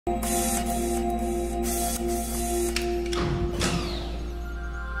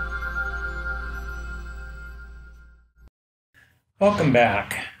Welcome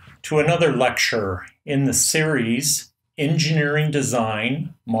back to another lecture in the series Engineering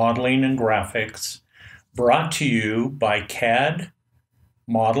Design, Modeling and Graphics, brought to you by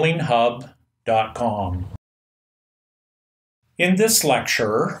CADModelingHub.com. In this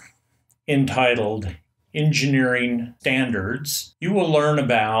lecture, entitled Engineering Standards, you will learn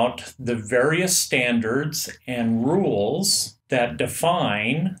about the various standards and rules that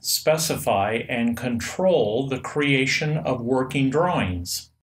define, specify, and control the creation of working drawings.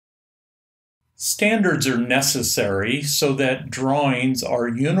 Standards are necessary so that drawings are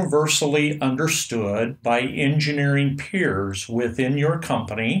universally understood by engineering peers within your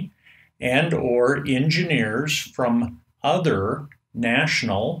company and/or engineers from other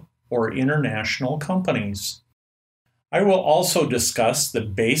national or international companies. I will also discuss the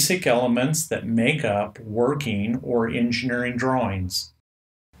basic elements that make up working or engineering drawings.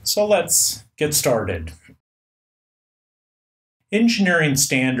 So let's get started. Engineering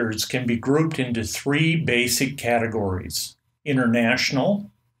standards can be grouped into three basic categories: international,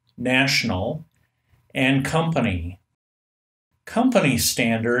 national, and company. Company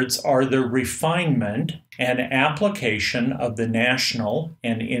standards are the refinement and application of the national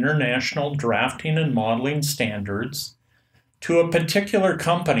and international drafting and modeling standards to a particular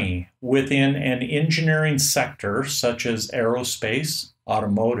company within an engineering sector such as aerospace,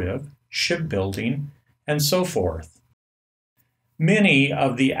 automotive, shipbuilding, and so forth. Many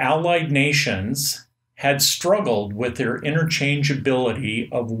of the Allied nations had struggled with their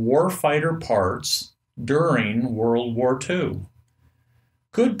interchangeability of warfighter parts during World War II.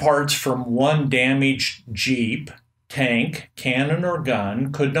 Good parts from one damaged jeep, tank, cannon, or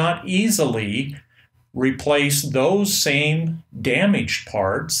gun could not easily replace those same damaged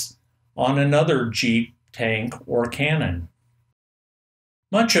parts on another jeep, tank, or cannon.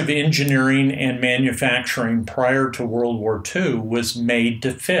 Much of engineering and manufacturing prior to World War II was made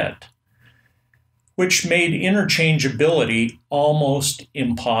to fit, which made interchangeability almost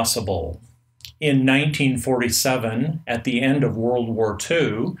impossible. In 1947, at the end of World War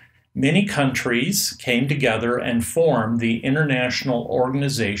II, many countries came together and formed the International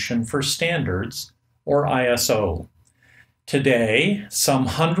Organization for Standards, or ISO. Today, some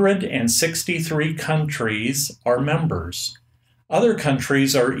 163 countries are members. Other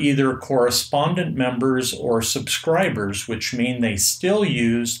countries are either correspondent members or subscribers, which mean they still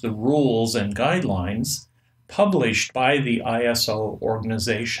use the rules and guidelines published by the ISO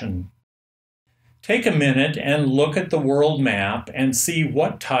organization. Take a minute and look at the world map and see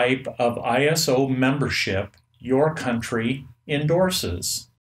what type of ISO membership your country endorses.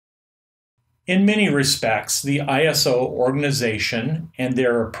 In many respects, the ISO organization and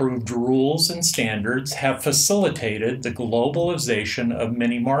their approved rules and standards have facilitated the globalization of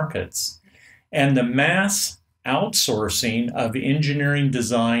many markets and the mass outsourcing of engineering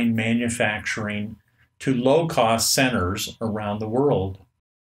design manufacturing to low-cost centers around the world.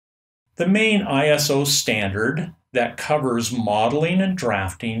 The main ISO standard that covers modeling and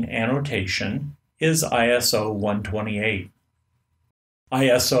drafting annotation is ISO 128.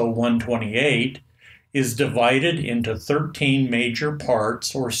 ISO 128 is divided into 13 major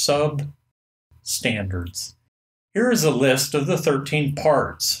parts or sub-standards. Here is a list of the 13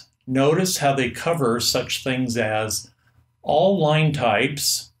 parts. Notice how they cover such things as all line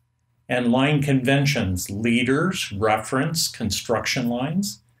types and line conventions, leaders, reference, construction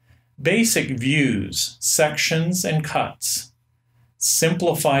lines, basic views, sections, and cuts,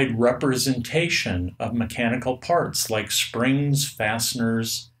 simplified representation of mechanical parts like springs,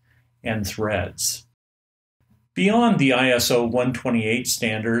 fasteners, and threads. Beyond the ISO 128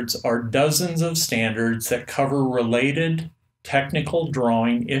 standards are dozens of standards that cover related technical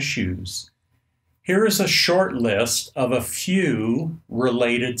drawing issues. Here is a short list of a few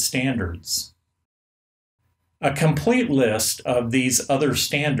related standards. A complete list of these other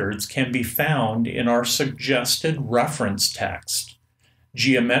standards can be found in our suggested reference text,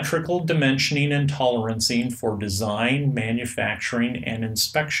 Geometrical Dimensioning and Tolerancing for Design, Manufacturing, and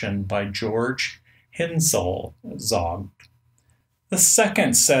Inspection by George Hinzog. The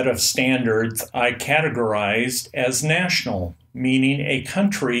second set of standards I categorized as national, meaning a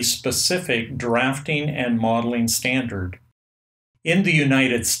country-specific drafting and modeling standard. In the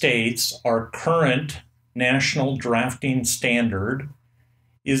United States, our current National Drafting Standard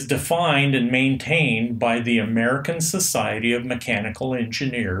is defined and maintained by the American Society of Mechanical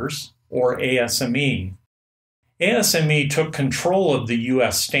Engineers, or ASME. ASME took control of the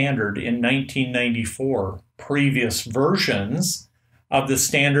U.S. standard in 1994. Previous versions of the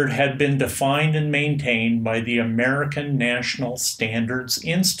standard had been defined and maintained by the American National Standards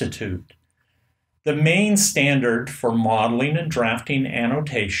Institute. The main standard for modeling and drafting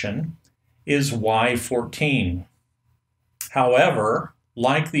annotation is Y14. However,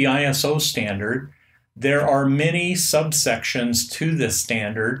 like the ISO standard, there are many subsections to this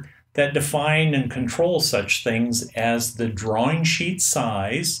standard that define and control such things as the drawing sheet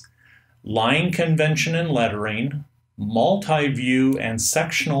size, line convention and lettering, multi-view and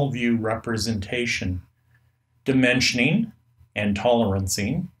sectional view representation, dimensioning and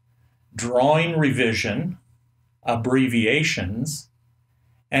tolerancing, drawing revision, abbreviations,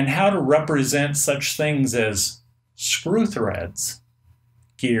 and how to represent such things as screw threads,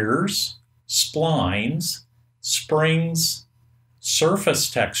 gears, splines, springs, surface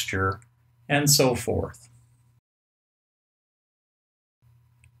texture, and so forth.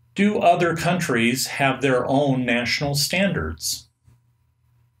 Do other countries have their own national standards?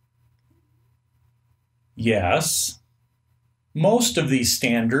 Yes. Most of these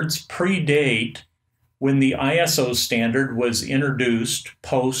standards predate when the ISO standard was introduced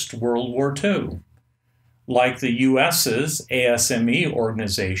post-World War II. Like the US's ASME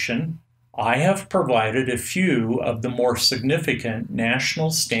organization, I have provided a few of the more significant national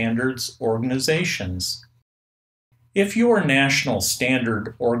standards organizations. If your national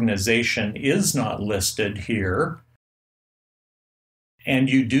standard organization is not listed here, and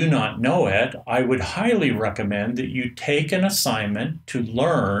you do not know it, I would highly recommend that you take an assignment to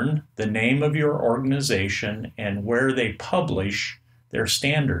learn the name of your organization and where they publish their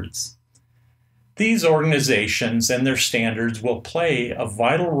standards. These organizations and their standards will play a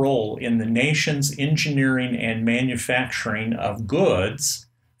vital role in the nation's engineering and manufacturing of goods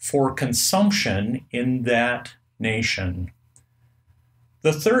for consumption in that nation.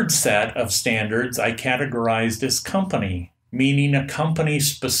 The third set of standards I categorized as company, meaning a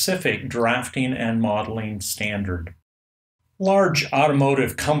company-specific drafting and modeling standard. Large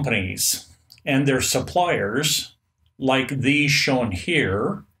automotive companies and their suppliers, like these shown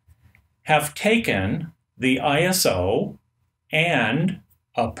here, have taken the ISO and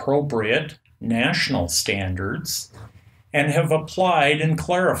appropriate national standards and have applied and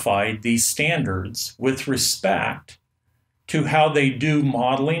clarified these standards with respect to how they do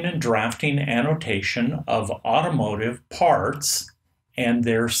modeling and drafting annotation of automotive parts and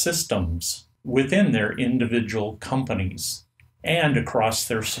their systems within their individual companies and across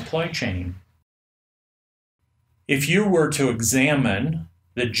their supply chain. If you were to examine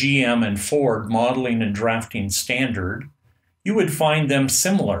the GM and Ford modeling and drafting standard, you would find them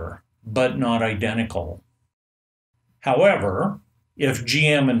similar, but not identical. However, if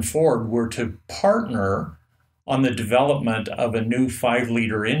GM and Ford were to partner on the development of a new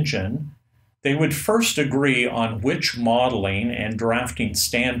 5-liter engine, they would first agree on which modeling and drafting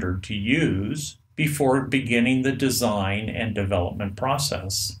standard to use before beginning the design and development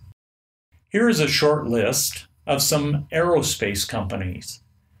process. Here is a short list of some aerospace companies.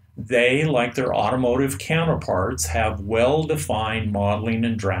 They, like their automotive counterparts, have well-defined modeling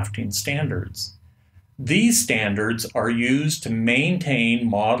and drafting standards. These standards are used to maintain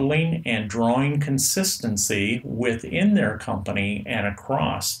modeling and drawing consistency within their company and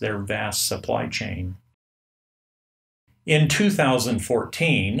across their vast supply chain. In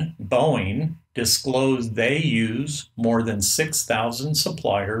 2014, Boeing disclosed they use more than 6,000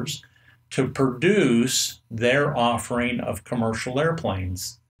 suppliers to produce their offering of commercial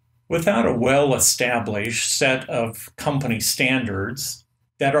airplanes. Without a well-established set of company standards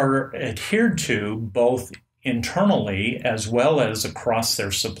that are adhered to both internally as well as across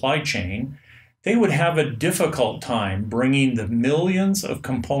their supply chain, they would have a difficult time bringing the millions of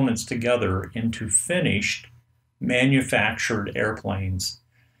components together into finished, manufactured airplanes.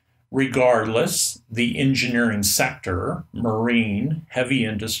 Regardless, the engineering sector, marine, heavy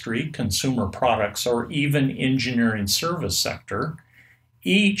industry, consumer products, or even engineering service sector,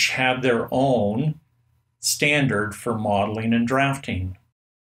 each have their own standard for modeling and drafting.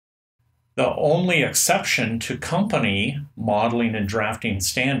 The only exception to company modeling and drafting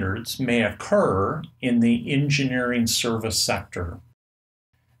standards may occur in the engineering service sector.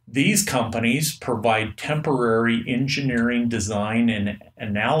 These companies provide temporary engineering design and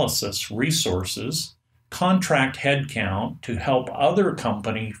analysis resources, contract headcount to help other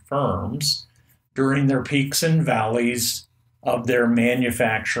company firms during their peaks and valleys of their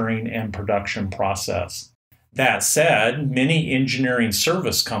manufacturing and production process. That said, many engineering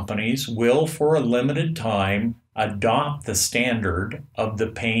service companies will, for a limited time, adopt the standard of the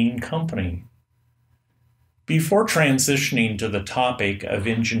paying company. Before transitioning to the topic of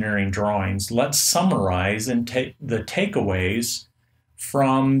engineering drawings, let's summarize and the takeaways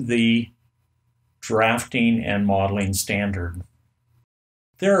from the drafting and modeling standard.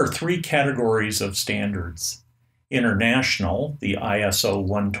 There are three categories of standards: international, the ISO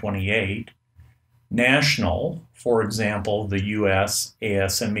 128, national, for example, the US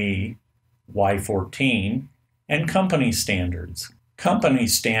ASME Y14, and company standards. Company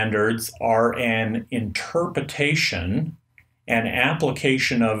standards are an interpretation and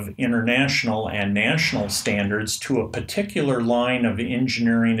application of international and national standards to a particular line of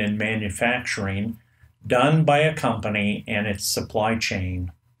engineering and manufacturing done by a company and its supply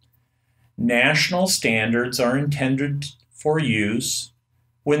chain. National standards are intended for use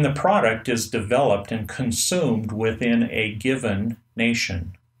when the product is developed and consumed within a given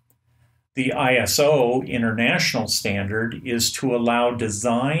nation. The ISO international standard is to allow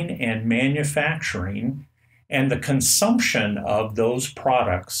design and manufacturing and the consumption of those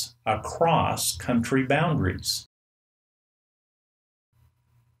products across country boundaries.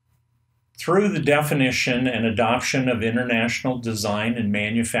 Through the definition and adoption of international design and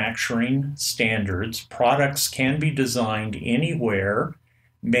manufacturing standards, products can be designed anywhere,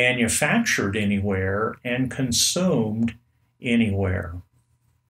 manufactured anywhere, and consumed anywhere.